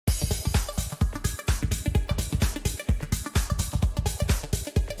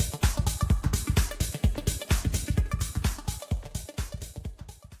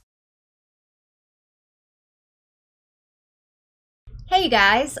Hey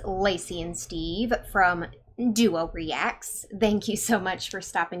guys, Lacey and Steve from Duo Reacts. Thank you so much for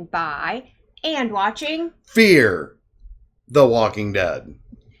stopping by and watching Fear the Walking Dead.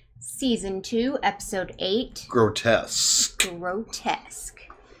 Season 2, Episode 8. Grotesque.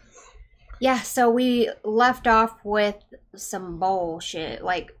 Yeah, so we left off with some bullshit.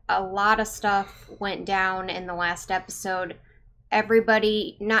 Like, a lot of stuff went down in the last episode.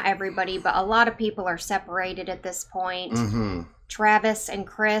 Everybody, not everybody, but a lot of people are separated at this point. Travis and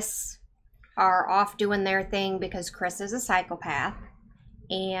Chris are off doing their thing because Chris is a psychopath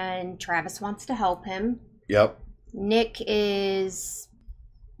and Travis wants to help him. Yep. Nick is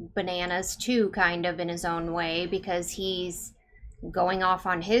bananas too, kind of in his own way, because he's going off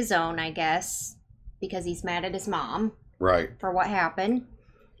on his own, I guess, because he's mad at his mom. Right. For what happened.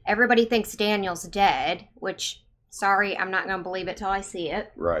 Everybody thinks Daniel's dead, which, sorry, I'm not going to believe it till I see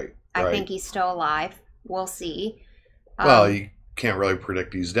it. Right. I think he's still alive. We'll see. Well, you can't really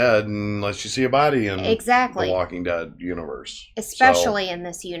predict he's dead unless you see a body in the Walking Dead universe. Especially in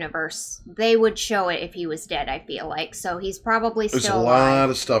this universe. They would show it if he was dead, I feel like. So he's probably still alive. There's a lot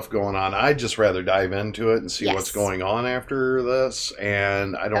of stuff going on. I'd just rather dive into it and see what's going on after this.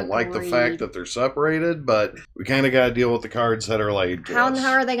 And I don't like the fact that they're separated, but we kind of got to deal with the cards that are laid to us. How in the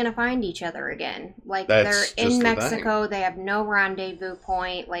hell are they going to find each other again? Like, they're in Mexico. They have no rendezvous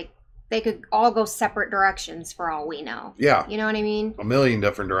point. Like, they could all go separate directions for all we know. Yeah. You know what I mean? A million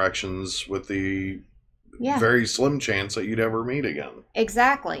different directions with the very slim chance that you'd ever meet again.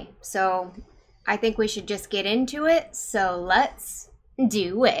 Exactly. So I think we should just get into it. So let's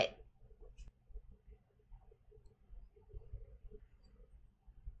do it.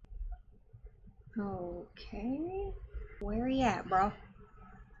 Okay. Where are you at, bro?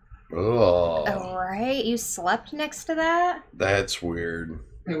 Oh. Alright, you slept next to that? That's weird.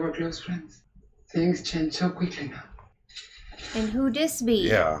 We were close friends. Things change so quickly now. And who this be?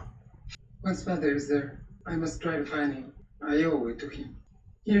 Yeah. Once father is there, I must try to find him. I owe it to him.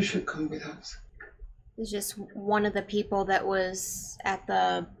 You should come with us. It's just one of the people that was at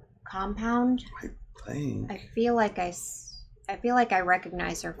the compound. I think. I feel like I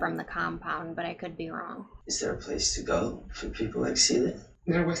recognize her from the compound, but I could be wrong. Is there a place to go for people like Celia?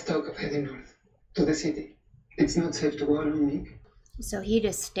 There was talk of heading north, to the city. It's not safe to go alone, Nick. So he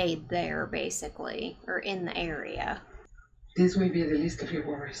just stayed there, basically, or in the area. This will be the least of your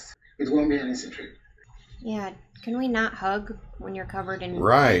worries. It won't be an easy trip. Yeah, can we not hug when you're covered in...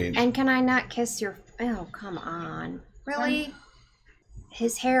 Right. And can I not kiss your... Oh, come on. Really?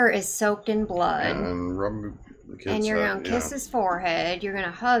 His hair is soaked in blood. And rub the kid's and you're going to kiss his forehead. You're going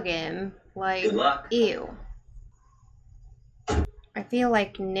to hug him. Like, good luck. Ew. I feel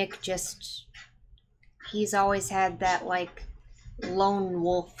like Nick just... He's always had that, like, lone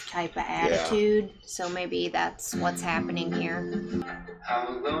wolf type of attitude, so maybe that's what's happening here.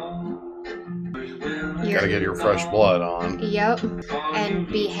 You gotta get your fresh blood on. Yep, and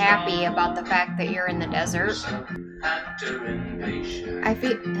be happy about the fact that you're in the desert.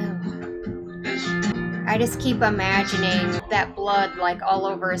 I just keep imagining that blood like all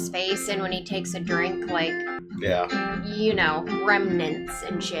over his face, and when he takes a drink, like, you know, remnants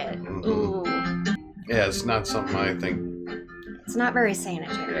and shit. Ooh. Yeah, it's not something I think. It's not very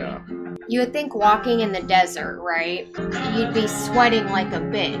sanitary. Yeah. You would think walking in the desert, right? You'd be sweating like a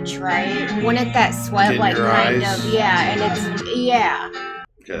bitch, right? Wouldn't that sweat like kind of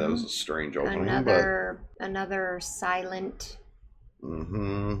Okay, that was a strange opening. Another silent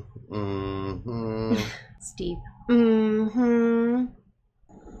Steve.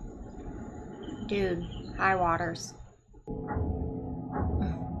 Dude, high waters.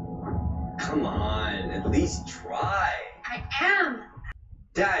 Come on, at least try. I am.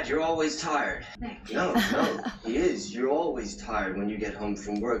 Dad, you're always tired. No, he is. You're always tired when you get home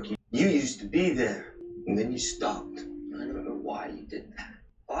from work. You used to be there, and then you stopped. I don't know why you did that.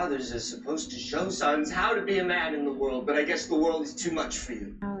 Fathers are supposed to show sons how to be a man in the world, but I guess the world is too much for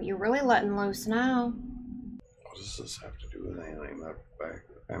you. Oh, you're really letting loose now. What does this have to do with anything?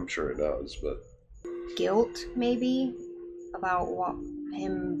 I'm sure it does, but... Guilt, maybe? About what...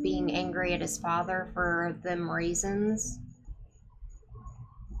 him being angry at his father for them reasons.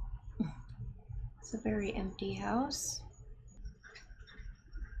 It's a very empty house.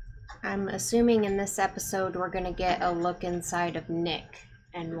 I'm assuming in this episode we're gonna get a look inside of Nick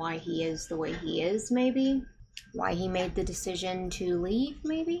and why he is the way he is, maybe? Why he made the decision to leave,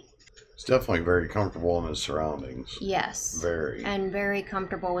 maybe? He's definitely very comfortable in his surroundings. Yes. Very. And very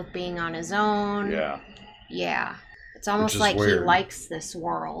comfortable with being on his own. Yeah. Yeah. It's almost like he likes this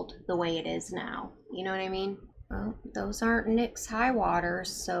world the way it is now. You know what I mean? Well, those aren't Nick's high waters,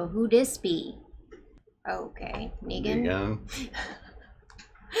 so who this be? Okay, Negan.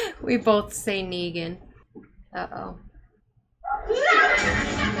 We both say Negan. Uh-oh.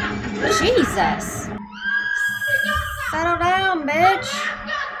 Jesus! Settle down, bitch!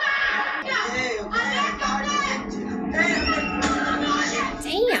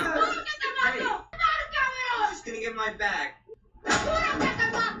 Damn! Just gonna get my bag.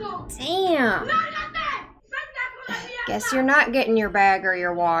 Damn! Guess you're not getting your bag or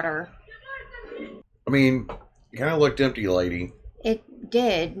your water. I mean, you kind of looked empty, lady. It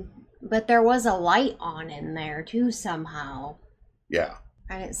did, but there was a light on in there too somehow. Yeah.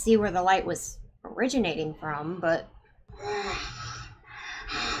 I didn't see where the light was originating from, but...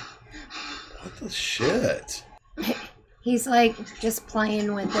 What the shit? He's like, just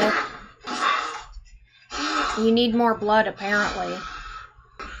playing with it. You need more blood, apparently.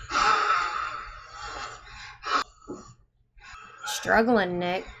 Struggling,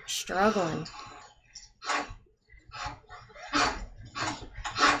 Nick. Struggling.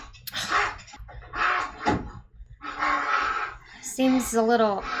 Seems a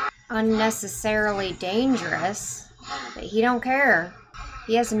little unnecessarily dangerous, but he don't care.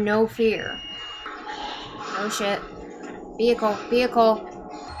 He has no fear. Oh shit. Vehicle, vehicle.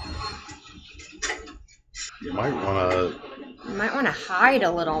 You might want to hide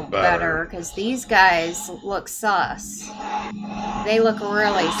a little better, because these guys look sus. They look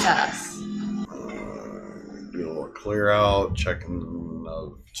really sus. Do a little clear out, checking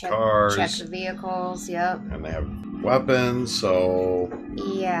the cars. Check the vehicles, yep. And they have weapons, so...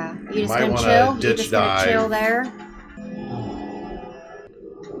 Yeah. You just might gonna wanna chill? ditch You just gonna dive. chill there?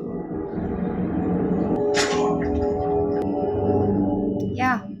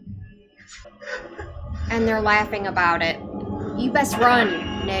 Yeah. And they're laughing about it. You best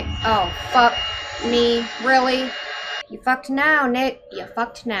run, Nick. Oh, fuck me. Really? You fucked now, Nick. You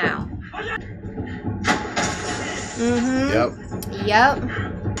fucked now. Mm-hmm. Yep.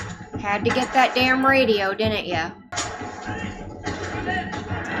 Had to get that damn radio, didn't ya?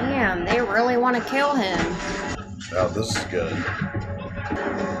 Damn, they really want to kill him. Oh, this is good.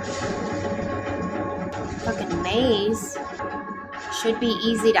 Fucking maze. Should be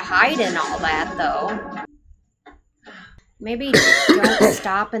easy to hide in all that, though. Maybe don't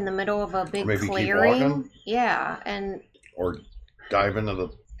stop in the middle of a big Maybe clearing. keep walking? Yeah, and Or dive into the...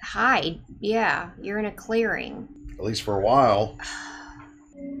 hide. Yeah, you're in a clearing. At least for a while.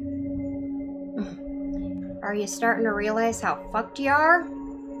 Are you starting to realize how fucked you are?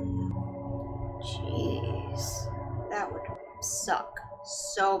 Jeez. That would suck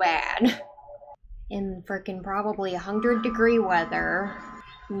so bad. In frickin' probably 100-degree weather.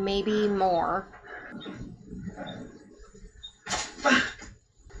 Maybe more.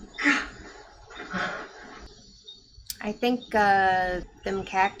 I think them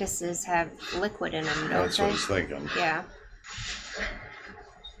cactuses have liquid in them, don't That's what I they? was thinking. Yeah.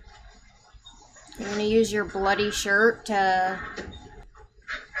 You're gonna use your bloody shirt to...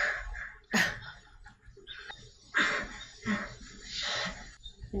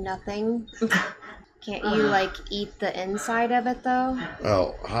 Nothing? Can't you, like, eat the inside of it, though?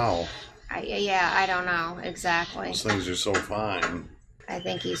 Oh, how? Yeah, I don't know exactly. Those things are so fine. I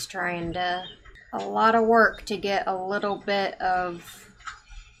think he's trying to... A lot of work to get a little bit of...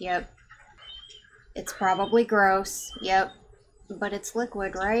 Yep. It's probably gross. Yep. But it's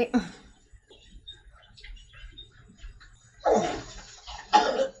liquid, right?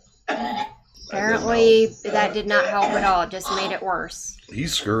 Apparently, that did not help at all. It just made it worse.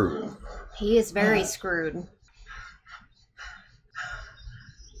 He's screwed. He is very screwed.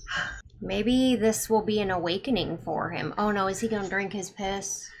 Maybe this will be an awakening for him. Oh no, is he gonna drink his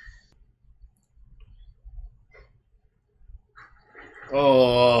piss?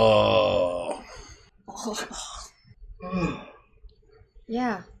 Oh.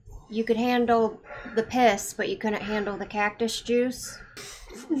 Yeah, you could handle the piss, but you couldn't handle the cactus juice.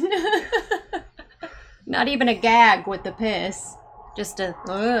 Not even a gag with the piss. Just a,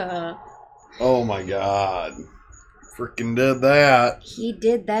 Oh my god. Freaking did that. He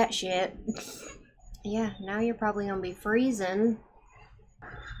did that shit. Yeah, now you're probably gonna be freezing.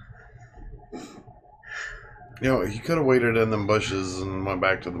 You know, he could have waited in them bushes and went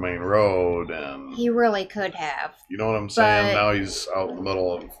back to the main road, and... He really could have. You know what I'm saying? But- Now he's out in the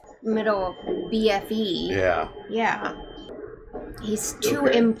middle of... Middle of BFE. Yeah. Yeah. He's too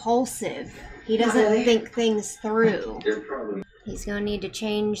impulsive. He doesn't think things through. He's gonna need to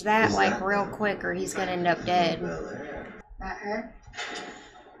change that like real quick or he's gonna end up dead. That her?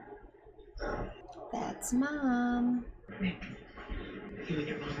 That's Mom. Nick, you and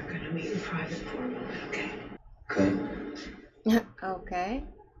your mom are gonna meet in private for a moment, okay? Okay. Okay.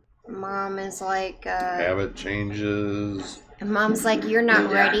 Mom is like, Habit changes. And Mom's like, you're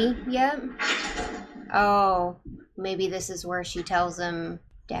not ready yet? Oh, maybe this is where she tells him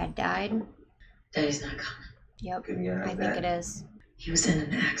Dad died? Daddy's not coming. Yep, Couldn't get out of I think bed. it is. He was in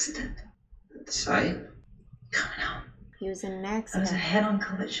an accident. At the site? Coming home. He was in an It was a accident. head-on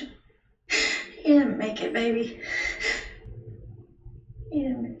collision. He didn't make it, baby. He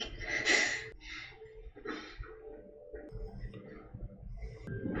didn't make it.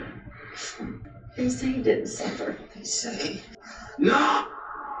 They say he didn't suffer. They say. No!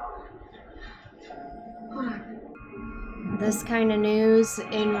 What? This kind of news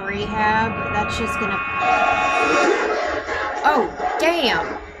in rehab, that's just gonna... Oh, damn!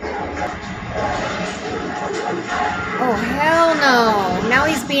 Oh, hell no! Now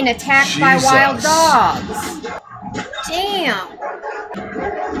he's being attacked by wild dogs! Damn!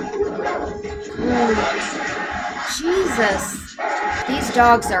 Jesus! These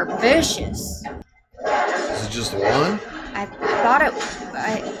dogs are vicious. Is it just one? I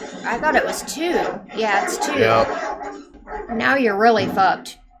thought it was two. Yeah, it's two. Yep. Now you're really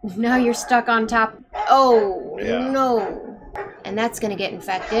fucked. Now you're stuck on top. Oh, Yeah. no. And that's gonna get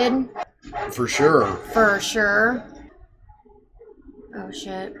infected. For sure. For sure. Oh,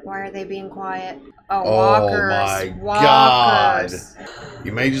 shit. Why are they being quiet? Oh, Oh walkers. my Walkers. God.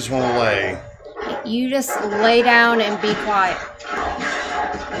 You may just want to lay. You just lay down and be quiet.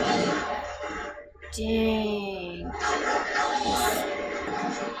 Dang.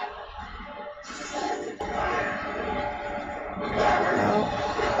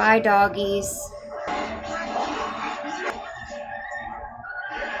 Oh, bye, doggies.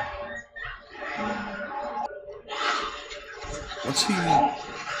 What's he?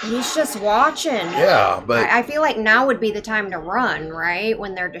 He's just watching. Yeah, but I feel like now would be the time to run, right?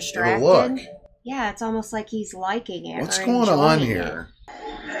 When they're distracted. look. Yeah, it's almost like he's liking it. What's or going on enjoying here?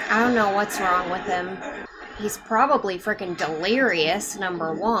 it. I don't know what's wrong with him. He's probably freaking delirious,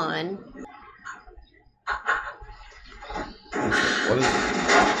 number one. What is it?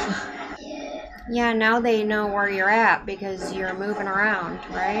 Yeah, now they know where you're at because you're moving around,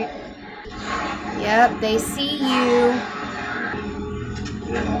 right? Yep, they see you.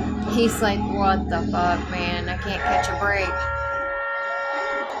 He's like, what the fuck, man? I can't catch a break.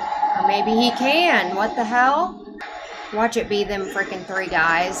 Or maybe he can. What the hell? Watch it be them freaking three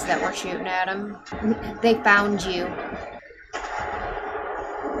guys that were shooting at him. They found you.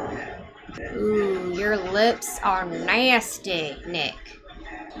 Ooh, your lips are nasty, Nick.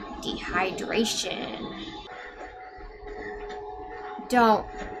 Dehydration. Don't.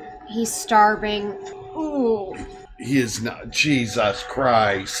 He's starving. Ooh. He is not. Jesus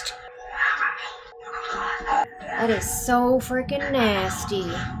Christ. That is so freaking nasty.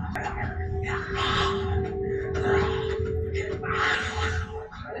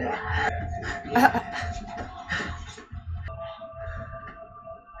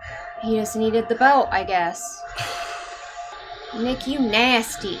 He just needed the belt, I guess. Nick, you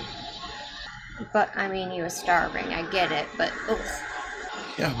nasty. But, I mean, he was starving. I get it, but... Oof.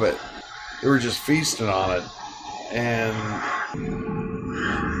 Yeah, but they were just feasting on it. And...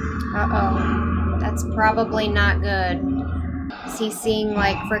 Uh-oh. That's probably not good. Is he seeing,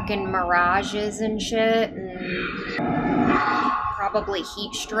 like, frickin' mirages and shit? And probably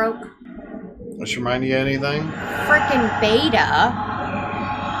heat stroke? This remind you of anything? Frickin' Beta.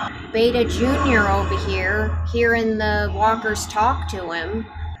 Beta Jr. over here, hearing the walkers talk to him.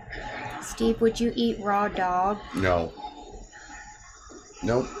 Steve, would you eat raw dog? No.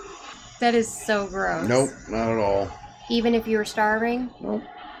 Nope. That is so gross. Nope, not at all. Even if you were starving? Nope.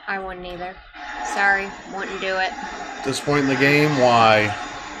 I wouldn't either. Sorry, wouldn't do it. At this point in the game, why?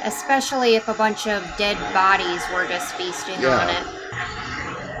 Especially if a bunch of dead bodies were just feasting on it.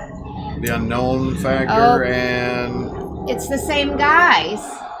 The unknown factor and... It's the same guys.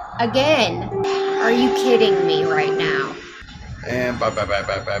 Again. Are you kidding me right now? And bap, bap, bap,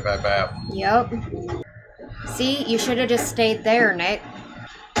 bap, bap, bap, bap. Yup. See, you should have just stayed there, Nick.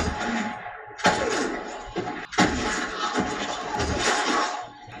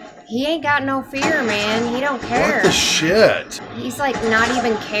 He ain't got no fear, man. He don't care. What the shit? He's like not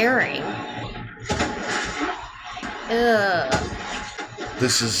even caring. Ugh.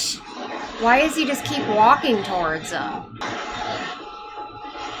 This is... Why does he just keep walking towards them?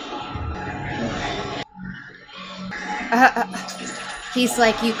 He's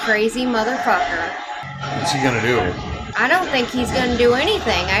like, you crazy motherfucker. What's he gonna do? I don't think he's gonna do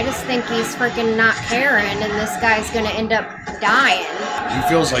anything. I just think he's freaking not caring and this guy's gonna end up dying. He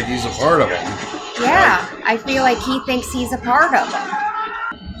feels like he's a part of him. Yeah, I feel like he thinks he's a part of him.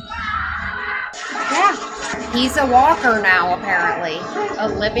 Yeah, he's a walker now, apparently. A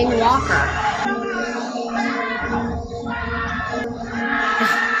living walker.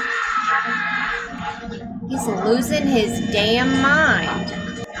 He's losing his damn mind.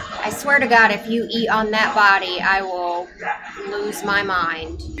 I swear to God, if you eat on that body, I will lose my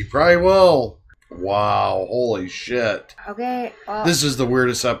mind. You probably will. Wow, holy shit. Okay, well... This is the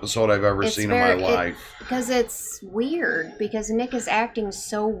weirdest episode I've ever seen in my life. Because it's weird. Because Nick is acting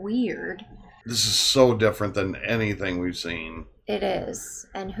so weird. This is so different than anything we've seen. It is.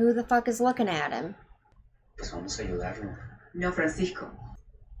 And who the fuck is looking at him? Pues vamos a ayudarlo. No, Francisco.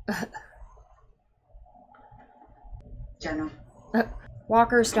 Ya no.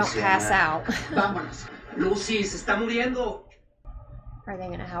 Walkers don't pass out. Vámonos. Lucy, se está muriendo. Are they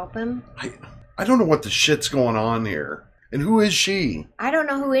gonna help him? I don't know what the shit's going on here. And who is she? I don't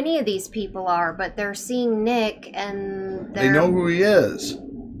know who any of these people are, but they're seeing Nick and they know who he is.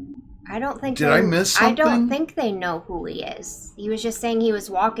 I don't think. Did I miss something? I don't think they know who he is. He was just saying he was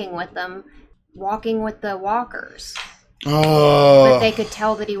walking with them, walking with the walkers. Oh. But they could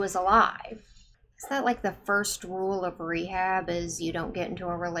tell that he was alive. Is that like the first rule of rehab is you don't get into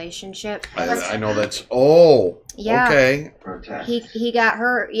a relationship? I know that's... Oh, yeah. Okay. He got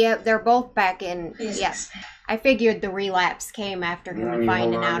hurt. Yeah, they're both back in... Yes. I figured the relapse came after him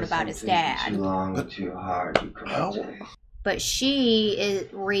finding out about his dad. Too long or too hard. But she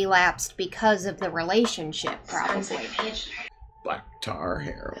relapsed because of the relationship, probably. Black tar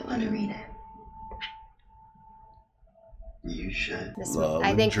heroin. Read it. You should.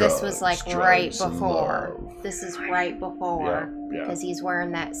 I think this was like right before. This is right before. Yeah. Because he's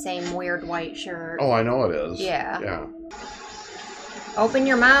wearing that same weird white shirt. Oh, I know it is. Yeah. Yeah. Open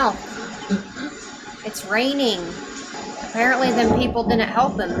your mouth. It's raining. Apparently them people didn't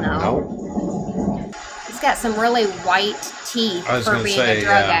help him though. Nope. He's got some really white teeth for being a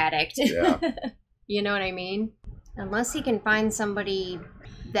drug addict. Yeah. You know what I mean? Unless he can find somebody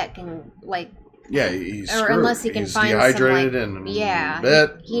that can like... Yeah, he's or screwed. Unless he can he's find dehydrated some, like, and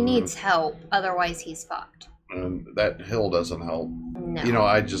bit. He needs help. Otherwise, he's fucked. And that hill doesn't help. No. You know,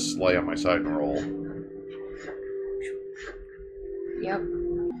 I just lay on my side and roll. Yep.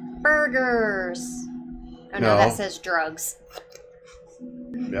 Burgers. Oh no, that says drugs.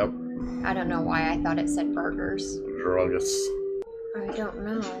 Yep. I don't know why I thought it said burgers. Drugs. I don't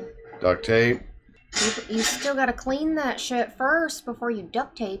know. Duct tape. You still gotta clean that shit first before you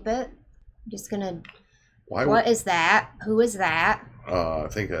duct tape it. I'm just gonna... What is that? Who is that? I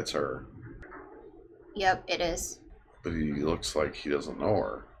think that's her. Yep, it is. But he looks like he doesn't know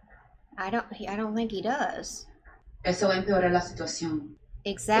her. I don't think he does. Eso va a empeorar la situación.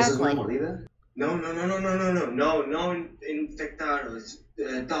 Exactly. No, infectado. It's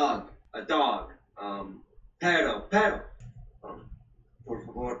a dog. Pero. Por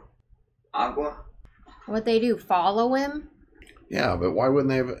favor, agua. What they do? Follow him? Yeah, but why wouldn't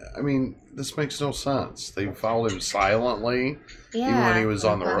they have... I mean, this makes no sense. They followed him silently, even when he was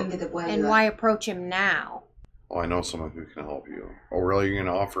on the road. And why approach him now? Oh, I know someone who can help you. Oh, really? You're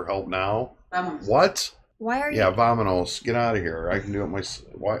going to offer help now? Vamos. What? Why are you... Yeah, vamonos. Get out of here. I can do it myself.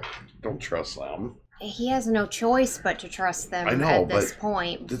 Why? Don't trust them. He has no choice but to trust them at this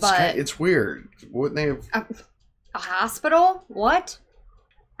point. But it's weird. Wouldn't they have... A hospital? What?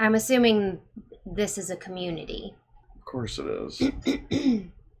 I'm assuming this is a community. Of course it is.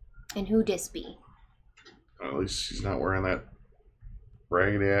 And who dis be? At least he's not wearing that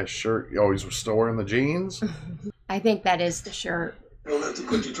raggedy ass shirt. Oh, he's still wearing the jeans? I think that is the shirt. Don't have to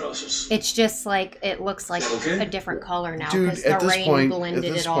cut your trousers. It's just like, it looks like a different color now. Dude, because the rain blended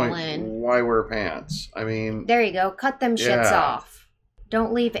it all in. Why wear pants? I mean... There you go. Cut them shits off.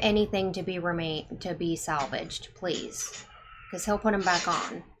 Don't leave anything to be salvaged, please. Because he'll put them back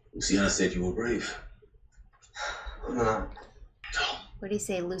on. Luciana said you were brave. I'm not. What do you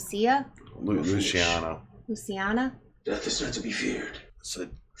say, Lucia? Luciana. Luciana? Death is not to be feared. It's a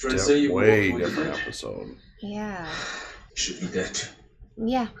way different episode. Yeah. Should be dead.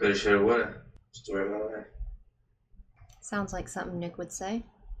 Yeah. Could have, should have, would have. Story of my life. Sounds like something Nick would say.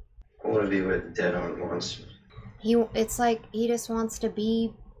 I want to be with the dead on once. It's like he just wants to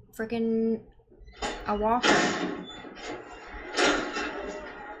be freaking a walker.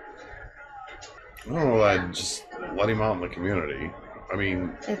 I don't know. I'd just let him out in the community. I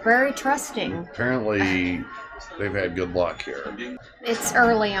mean, It's very trusting. Apparently, they've had good luck here. It's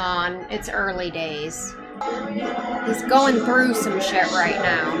early on. It's early days. He's going through some shit right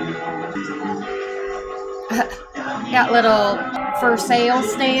now. Got little for sale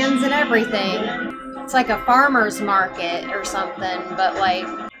stands and everything. It's like a farmer's market or something, but like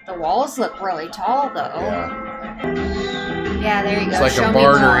the walls look really tall though. Yeah, there you go. It's like a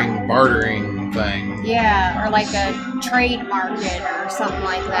bartering thing. Yeah, or like a trade market or something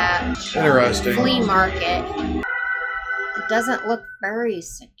like that. Interesting. Flea market. It doesn't look very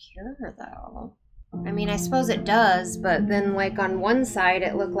secure though. I mean, I suppose it does, but then, like, on one side,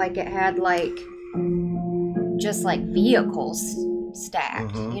 it looked like it had, like, just, like, vehicles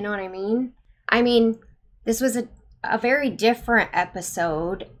stacked. Mhm. You know what I mean? I mean, this was a very different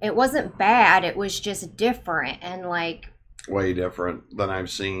episode. It wasn't bad, it was just different, and, like... Way different than I've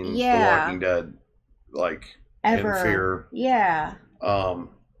seen The Yeah. Walking Dead, like, Ever. in Fear. Yeah.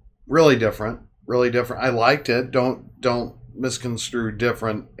 Really different. Really different. I liked it. Don't misconstrue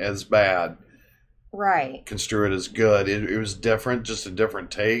different as bad. Right. Construe it as good. It was different, just a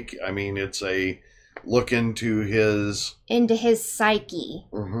different take. I mean, it's a look into his psyche.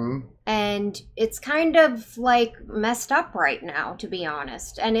 Mm-hmm. And it's kind of like messed up right now, to be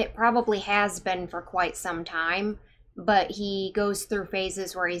honest. And it probably has been for quite some time. But he goes through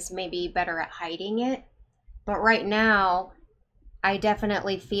phases where he's maybe better at hiding it. But right now, I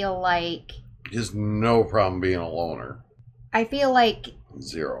definitely feel like... He has no problem being a loner. I feel like...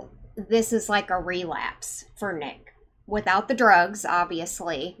 Zero. This is like a relapse for Nick. Without the drugs,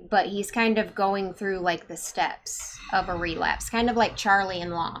 obviously. But he's kind of going through like the steps of a relapse. Kind of like Charlie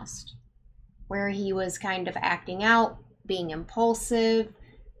in Lost. Where he was kind of acting out, being impulsive,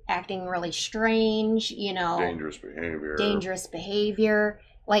 acting really strange, you know. Dangerous behavior.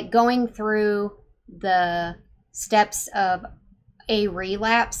 Like going through the steps of a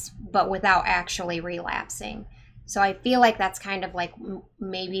relapse, but without actually relapsing. So I feel like that's kind of like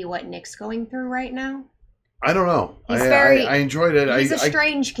maybe what Nick's going through right now. I don't know. I enjoyed it. He's a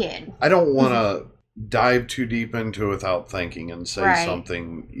strange kid. I don't want to dive too deep into it without thinking and say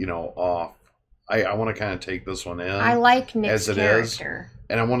something, you know, off. I want to kind of take this one in. I like Nick's as it character. Is,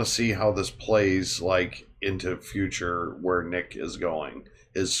 and I want to see how this plays like into future where Nick is going,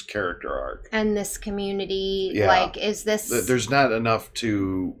 his character arc. And this community, like, is this... There's not enough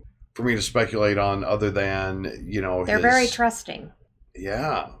for me to speculate on other than, you know, they're very trusting.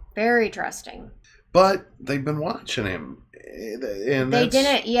 Yeah. Very trusting. But they've been watching him. And they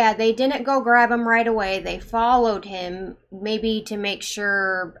didn't go grab him right away. They followed him, maybe to make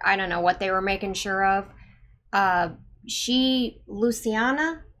sure, I don't know what they were making sure of.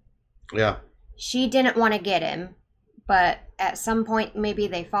 Luciana? Yeah. She didn't want to get him, but at some point maybe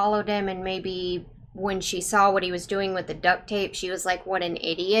they followed him, and maybe when she saw what he was doing with the duct tape, she was like, what an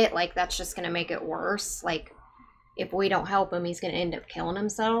idiot. Like, that's just going to make it worse. Like, if we don't help him, he's going to end up killing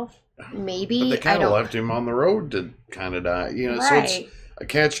himself. Maybe. But they kind of left him on the road to kind of die. You know, right. So it's a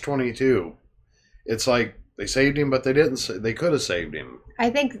catch-22. It's like they saved him, but they didn't. They could have saved him. I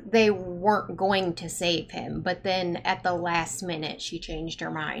think they weren't going to save him, but then at the last minute, she changed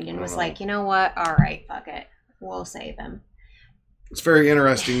her mind and was like, you know what? All right, fuck it. We'll save him. It's very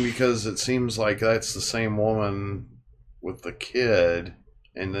interesting because it seems like that's the same woman with the kid,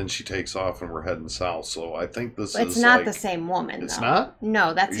 and then she takes off and we're heading south. So I think it's not the same woman. It's though. not?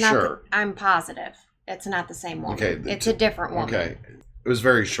 No, that's not. Sure? I'm positive. It's not the same woman. Okay. It's a different woman. Okay. It was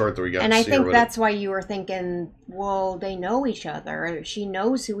very short that we got and to I see her think with that's why you were thinking, well, they know each other. She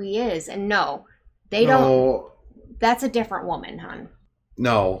knows who he is. And no, they don't. That's a different woman, hon.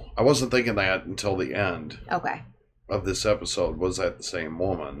 No, I wasn't thinking that until the end. Okay. Of this episode. Was that the same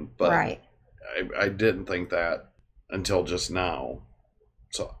woman? But right. I didn't think that until just now.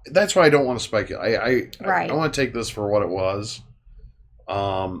 So that's why I don't want to speculate. I want to take this for what it was.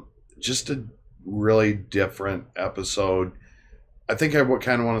 Just a really different episode. I think I would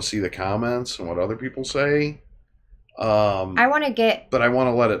kind of want to see the comments and what other people say. I want to get... But I want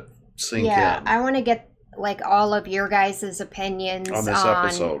to let it sink in. Yeah, I want to get like all of your guys' opinions on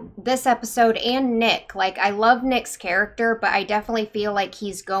this episode and Nick. Like, I love Nick's character, but I definitely feel like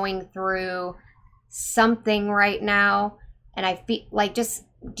he's going through something right now. And I feel like, just,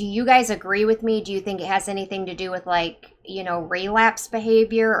 do you guys agree with me? Do you think it has anything to do with, like, you know, relapse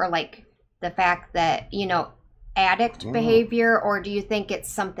behavior, or like the fact that, you know, addict behavior, or do you think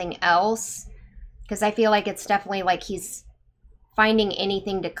it's something else? Because I feel like it's definitely like he's finding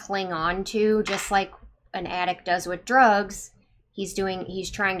anything to cling on to, just like an addict does with drugs. He's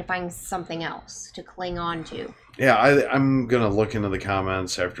trying to find something else to cling on to. Yeah, I'm gonna look into the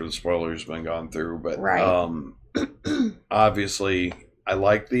comments after the spoilers been gone through, but obviously I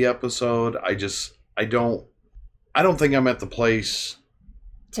liked the episode. I don't think I'm at the place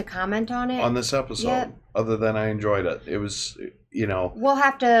to comment on it on this episode, other than I enjoyed it. It was, you know, we'll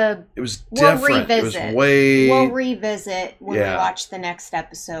have to. It was different. We'll revisit. It was way. We'll revisit when we watch the next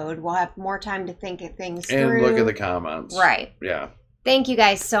episode. We'll have more time to think of things and through. Look at the comments. Right. Yeah. Thank you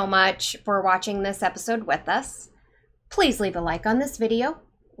guys so much for watching this episode with us. Please leave a like on this video.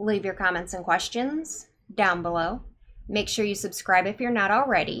 Leave your comments and questions down below. Make sure you subscribe if you're not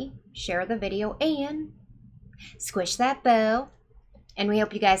already. Share the video and squish that bell And we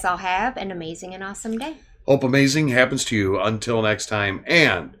hope you guys all have an amazing and awesome day. Hope amazing happens to you. Until next time,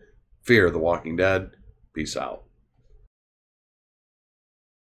 and fear the Walking Dead. Peace out.